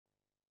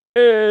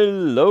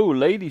Hello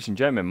ladies and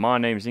gentlemen, my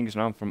name is Ingus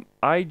and I'm from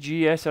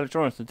IGS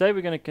Electronics. Today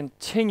we're going to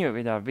continue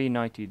with our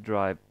V90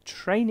 drive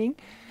training,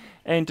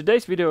 and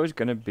today's video is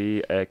going to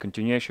be a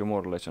continuation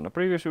more or less on the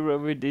previous video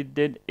we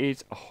did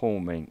is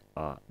homing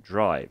a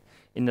drive.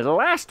 In the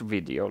last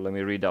video, let me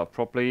read out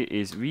properly,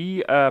 is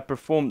we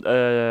performed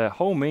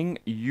homing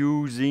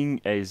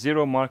using a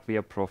zero mark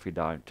via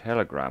PROFIdrive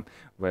telegram,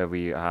 where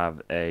we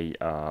have a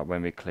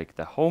when we click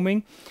the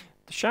homing,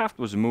 the shaft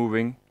was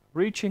moving,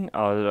 reaching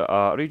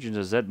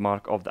the Z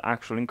mark of the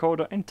actual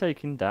encoder and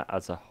taking that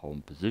as a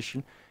home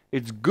position.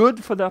 It's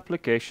good for the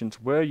applications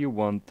where you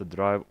want the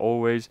drive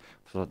always,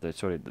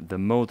 the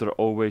motor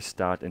always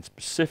start in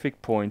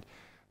specific point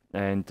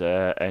and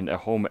a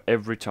home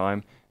every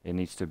time it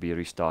needs to be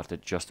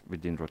restarted just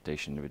within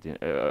rotation,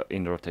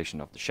 in the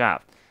rotation of the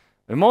shaft.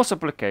 In most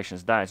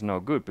applications that is no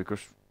good, because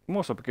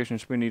most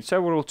applications we need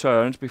several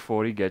turns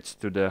before he gets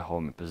to the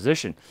homing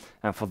position,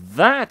 and for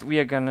that we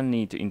are gonna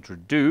need to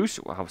introduce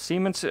how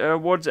Siemens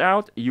words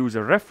out, use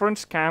a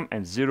reference cam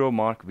and zero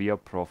mark via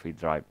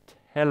PROFIdrive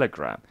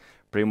telegram.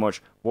 Pretty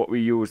much what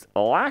we used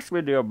last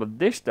video, but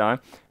this time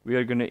we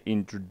are gonna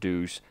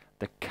introduce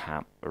the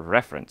cam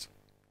reference.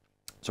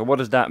 So what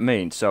does that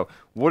mean? So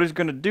what it's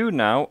gonna do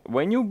now,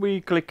 when you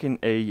be clicking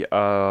a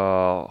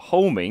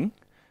home,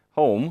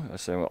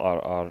 so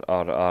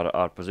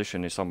our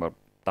position is somewhere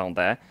down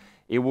there,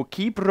 it will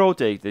keep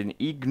rotating,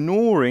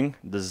 ignoring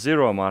the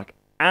zero mark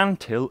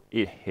until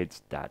it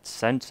hits that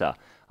sensor.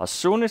 As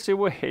soon as it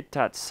will hit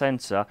that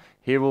sensor,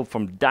 he will,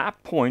 from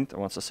that point,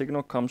 once the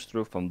signal comes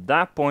through, from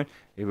that point,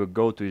 it will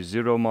go to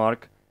zero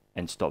mark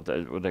and stop,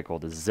 what they call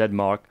the Z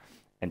mark,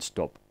 and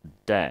stop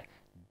there.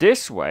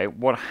 This way,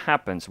 what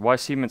happens, why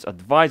Siemens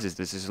advises,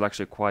 this is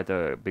actually quite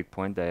a big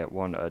point, they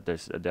want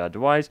the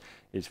advice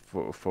is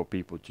for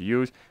people to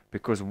use,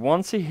 because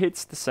once he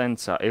hits the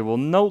sensor, it will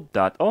note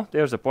that, oh,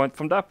 there's a point,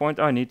 from that point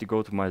I need to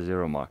go to my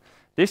zero mark.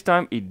 This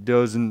time it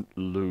doesn't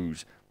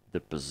lose the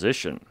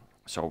position.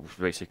 So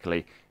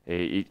basically,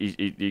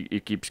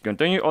 it keeps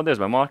continuing, oh, there's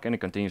my mark, and it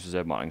continues to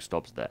Z mark and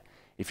stops there.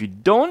 If you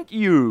don't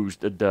use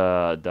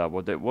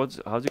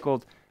how's it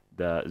called?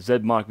 The Z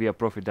mark via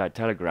PROFIdrive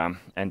telegram,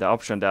 and that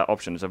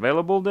option is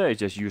available there. It's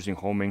just using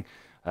homing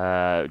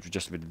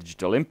just with the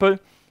digital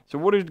input. So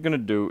what it's gonna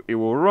do, it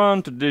will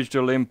run to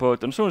digital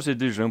input, and as soon as it's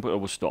digital input, it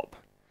will stop.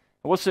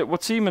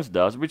 What Siemens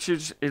does, which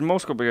is in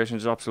most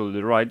configurations is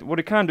absolutely right, what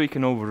it can do, it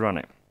can overrun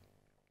it.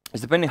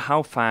 It's depending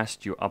how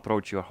fast you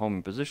approach your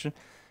homing position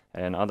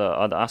and other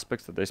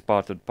aspects that is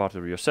part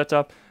of your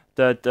setup,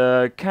 that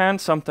can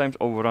sometimes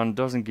overrun,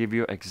 doesn't give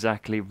you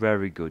exactly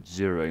very good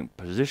zeroing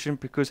position,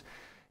 because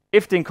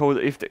if the encoder,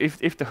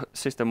 if the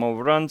system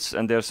overruns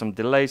and there's some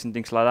delays and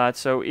things like that,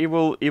 so it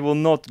will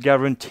not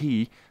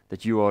guarantee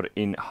that you are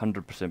in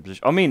 100%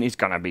 position. I mean, it's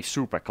gonna be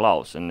super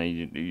close, and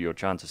your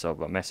chances of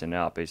messing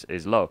up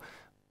is low.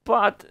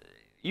 But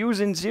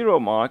using zero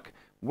mark,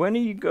 when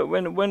the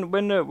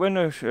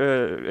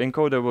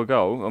encoder will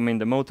go, I mean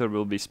the motor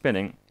will be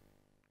spinning.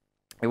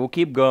 It will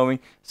keep going,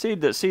 see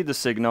the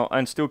signal,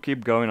 and still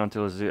keep going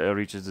until it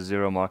reaches the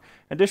zero mark.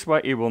 And this way,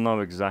 it will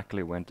know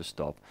exactly when to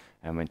stop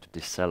and when to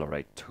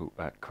decelerate to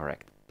a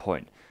correct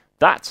point.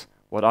 That's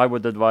what I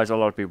would advise a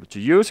lot of people to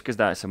use, because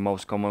that is the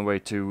most common way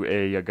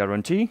to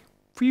guarantee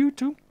for you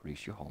to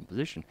reach your home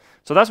position.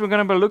 So that's what we're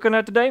going to be looking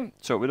at today.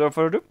 So without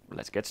further ado,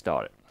 let's get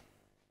started.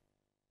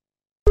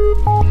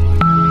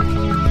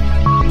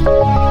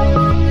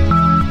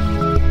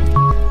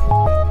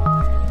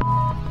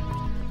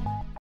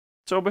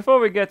 So before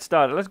we get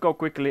started, let's go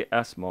quickly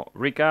a small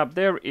recap.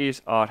 There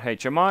is our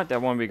HMI,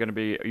 that one we're going to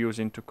be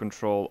using to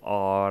control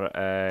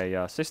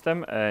our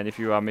system. And if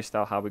you have missed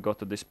out how we got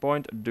to this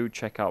point, do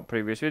check out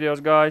previous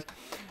videos, guys.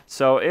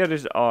 So here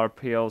is our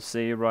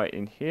PLC right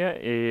in here,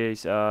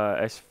 is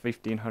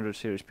S1500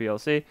 series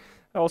PLC,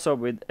 also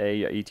with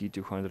a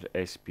ET200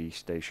 SP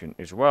station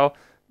as well.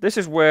 This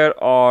is where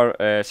our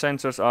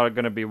sensors are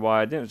going to be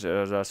wired in.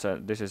 As I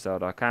said, this is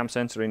our cam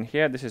sensor in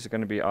here. This is going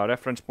to be our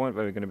reference point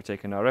where we're going to be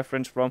taking our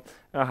reference from.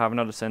 And I have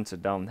another sensor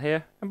down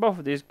here. And both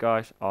of these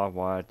guys are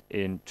wired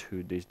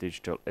into this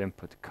digital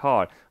input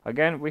card.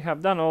 Again, we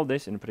have done all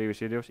this in previous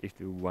videos if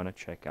you want to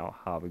check out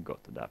how we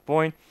got to that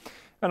point.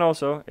 And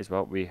also, as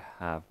well, we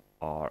have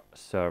our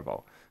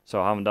servo.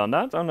 So I haven't done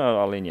that on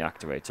our linear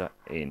activator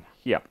in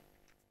here.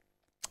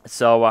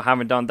 So I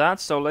haven't done that,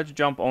 so let's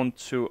jump on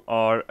to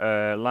our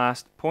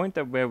last point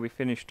where we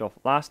finished off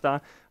last time.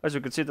 As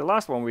you can see, the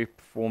last one we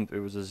performed, it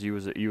was a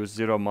use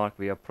zero mark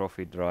via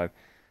PROFIdrive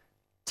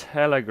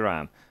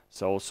telegram.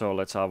 So also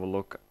let's have a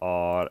look at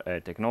our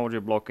technology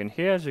block in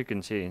here. As you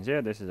can see in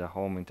here, this is a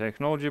homing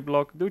technology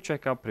block. Do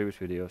check out previous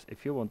videos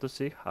if you want to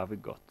see how we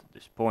got to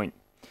this point.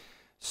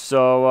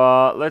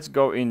 So let's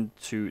go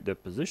into the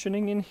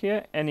positioning in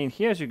here, and in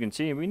here, as you can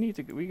see,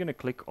 we're gonna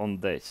click on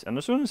this, and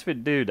as soon as we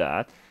do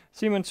that,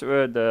 Siemens,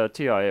 the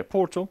TIA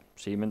portal,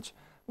 Siemens,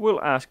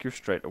 will ask you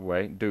straight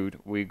away, dude,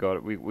 we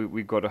got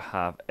to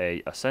have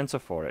a sensor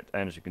for it.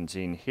 And as you can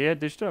see in here,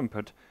 digital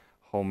input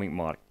homing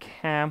mark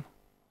cam,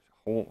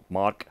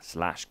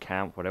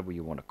 mark/cam, whatever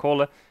you want to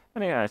call it,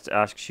 and it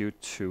asks you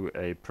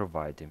to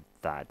provide him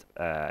that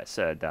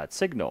that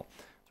signal.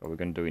 So we're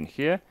going to do in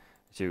here.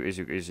 So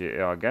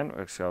again,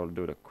 so I'll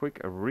do the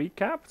quick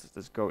recap.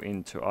 Let's go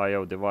into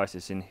I/O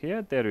devices in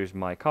here. There is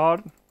my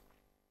card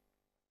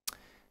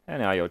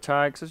and I/O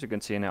tags. As you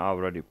can see now,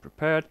 already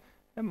prepared,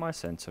 and my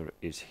sensor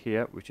is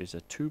here, which is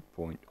a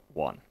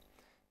 2.1.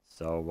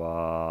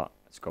 So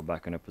let's go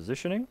back in a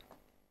positioning.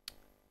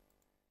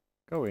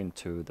 Go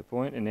into the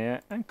point in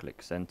here and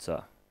click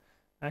sensor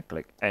and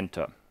click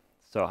enter.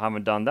 So I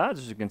haven't done that.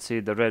 As you can see,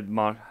 the red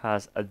mark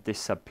has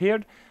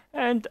disappeared,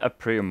 and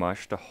pretty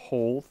much the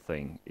whole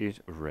thing is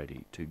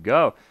ready to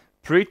go.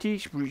 Pretty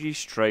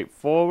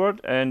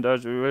straightforward, and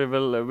as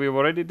we've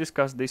already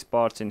discussed these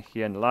parts in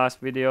here in the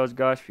last videos,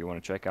 guys. If you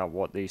want to check out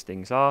what these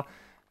things are,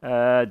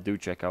 do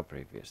check out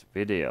previous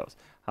videos.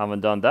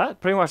 Haven't done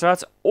that. Pretty much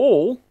that's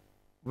all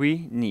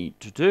we need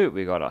to do.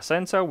 We got our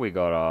sensor, we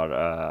got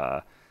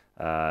our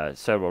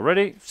servo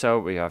ready, so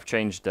we have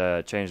changed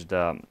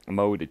the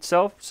mode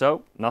itself,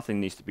 so nothing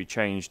needs to be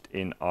changed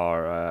in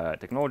our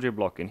technology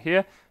block in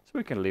here, so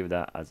we can leave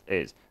that as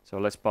is. So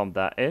let's pump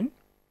that in.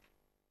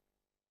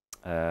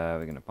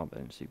 We're gonna pump it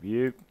in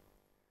CPU,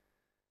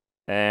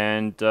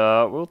 and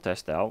we'll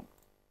test out.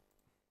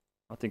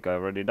 I think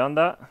I've already done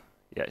that.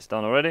 Yeah, it's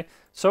done already.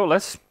 So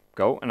let's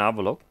go and have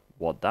a look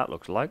what that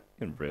looks like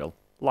in real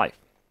life.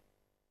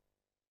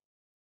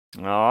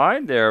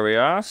 Alright, there we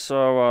are.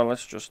 So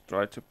let's just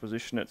try to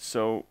position it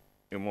so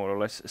it's more or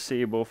less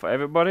seeable for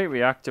everybody.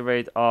 We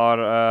activate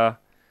our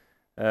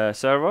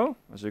servo.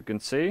 As you can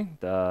see,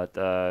 that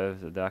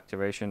the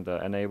activation,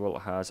 the enable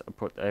has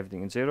put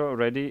everything in 0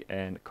 ready,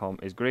 and COM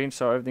is green,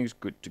 so everything's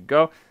good to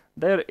go.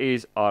 There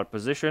is our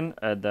position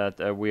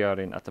that we are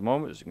in at the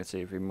moment. As you can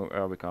see, if we move,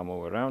 we can't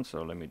move around,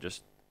 so let me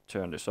just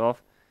turn this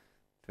off.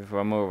 If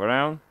I move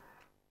around,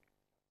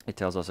 it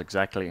tells us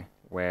exactly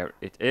where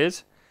it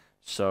is.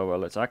 So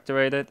let's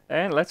activate it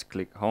and let's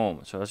click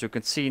home. So as you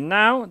can see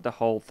now, the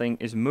whole thing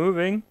is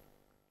moving,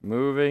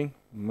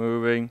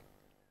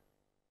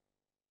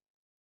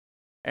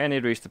 and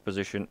it reached the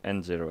position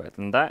N08,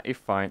 and that if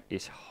fine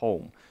is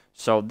home.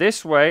 So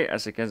this way,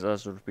 as you can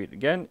also repeat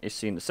again, is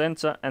seeing the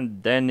sensor,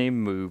 and then it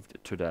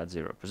moved to that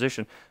 0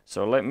 position.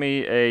 So let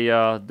me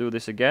do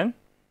this again,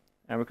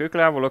 and we quickly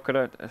have a look at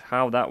it,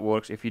 how that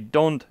works if you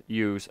don't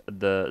use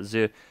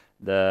the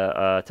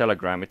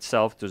telegram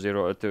itself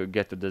to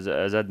get to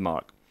the Z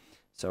mark.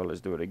 So let's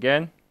do it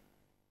again.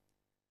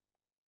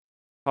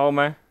 Home,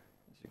 as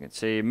you can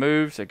see, it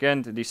moves.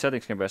 Again, these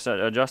settings can be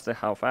adjusted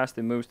how fast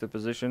it moves to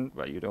position,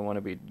 but you don't want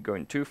to be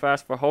going too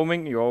fast for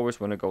homing. You always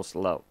want to go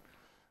slow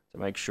to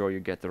make sure you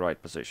get the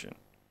right position.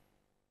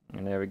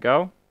 And there we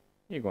go.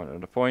 You're going to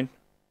the point,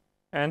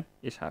 and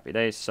it's happy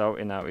days. So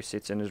and now it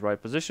sits in his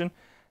right position,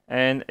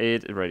 and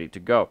it's ready to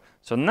go.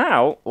 So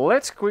now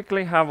let's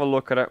quickly have a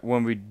look at it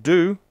when we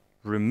do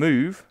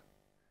remove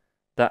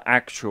the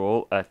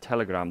actual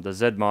telegram, the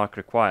Z mark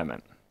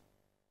requirement.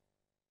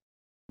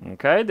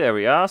 Okay, there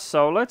we are.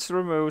 So let's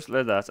remove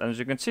that, and as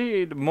you can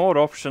see, more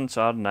options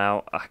are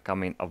now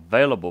coming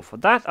available. For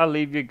that, I'll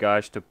leave you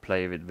guys to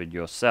play with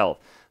yourself.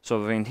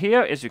 So in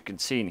here, as you can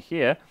see in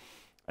here,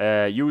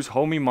 use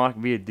homing mark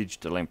via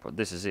digital input.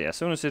 This is it. As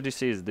soon as it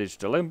receives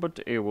digital input,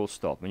 it will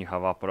stop. When you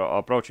have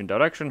approaching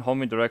direction,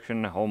 homing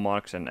direction, home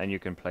marks, and you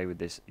can play with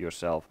this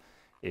yourself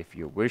if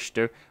you wish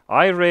to.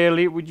 I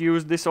rarely would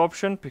use this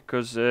option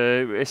because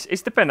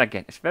it's dependent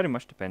again. It's very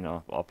much dependent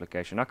on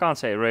application. I can't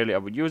say rarely I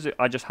would use it.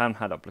 I just haven't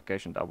had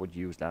application that I would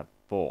use that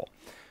for.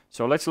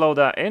 So let's load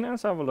that in and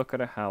let's have a look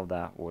at how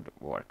that would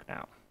work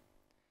now.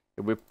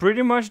 It will be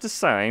pretty much the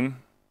same,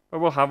 but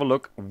we'll have a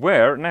look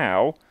where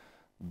now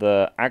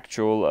the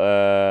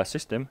actual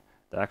system,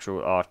 the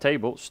actual our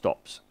table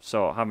stops.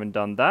 So I haven't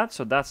done that,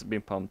 so that's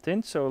been pumped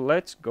in. So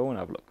let's go and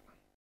have a look.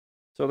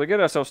 So to get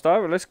ourselves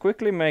started, let's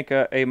quickly make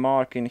a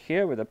mark in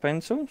here with a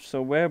pencil.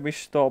 So where we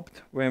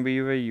stopped when we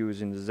were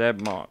using the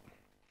Z mark.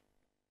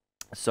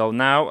 So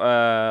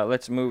now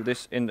let's move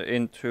this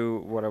into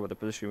whatever the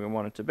position we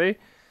want it to be.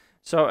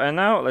 So and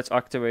now let's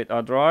activate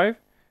our drive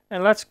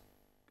and let's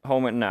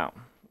home it now.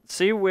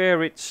 See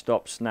where it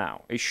stops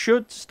now. It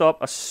should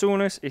stop as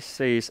soon as it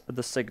sees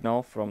the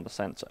signal from the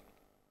sensor.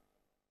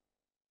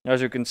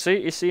 As you can see,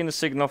 it's seeing the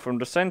signal from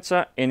the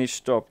sensor and it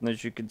stopped. And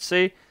as you can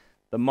see,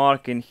 the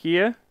mark in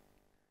here,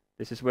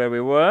 this is where we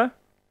were,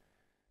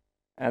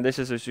 and this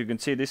is, as you can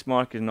see, this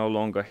mark is no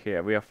longer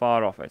here. We are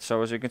far off it.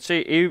 So as you can see,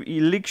 it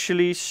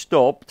literally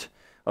stopped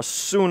as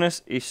soon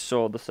as it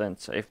saw the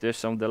sensor. If there's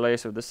some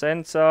delays with the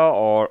sensor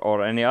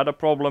or any other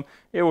problem,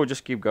 it will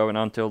just keep going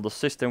until the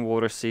system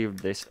will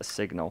receive this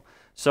signal.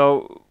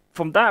 So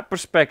from that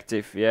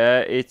perspective, yeah,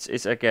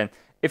 it's again,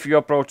 if you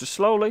approach it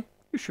slowly,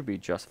 you should be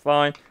just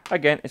fine.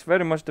 Again, it's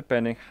very much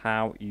depending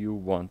how you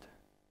want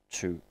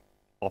to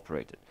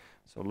operate it.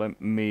 So let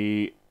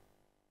me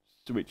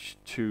switch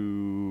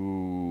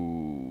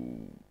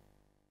to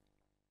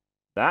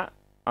that.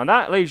 And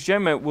that, ladies and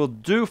gentlemen, will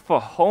do for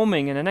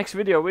homing. In the next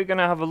video, we're going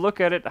to have a look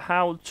at it,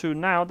 how to,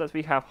 now that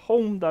we have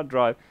homed that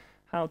drive,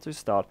 how to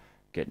start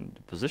getting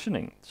the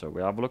positioning. So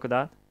we'll have a look at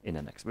that in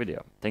the next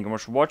video. Thank you very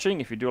much for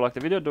watching. If you do like the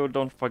video,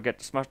 don't forget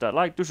to smash that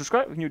like, do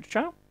subscribe if you're new to the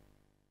channel.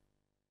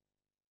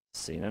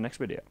 See you in the next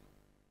video.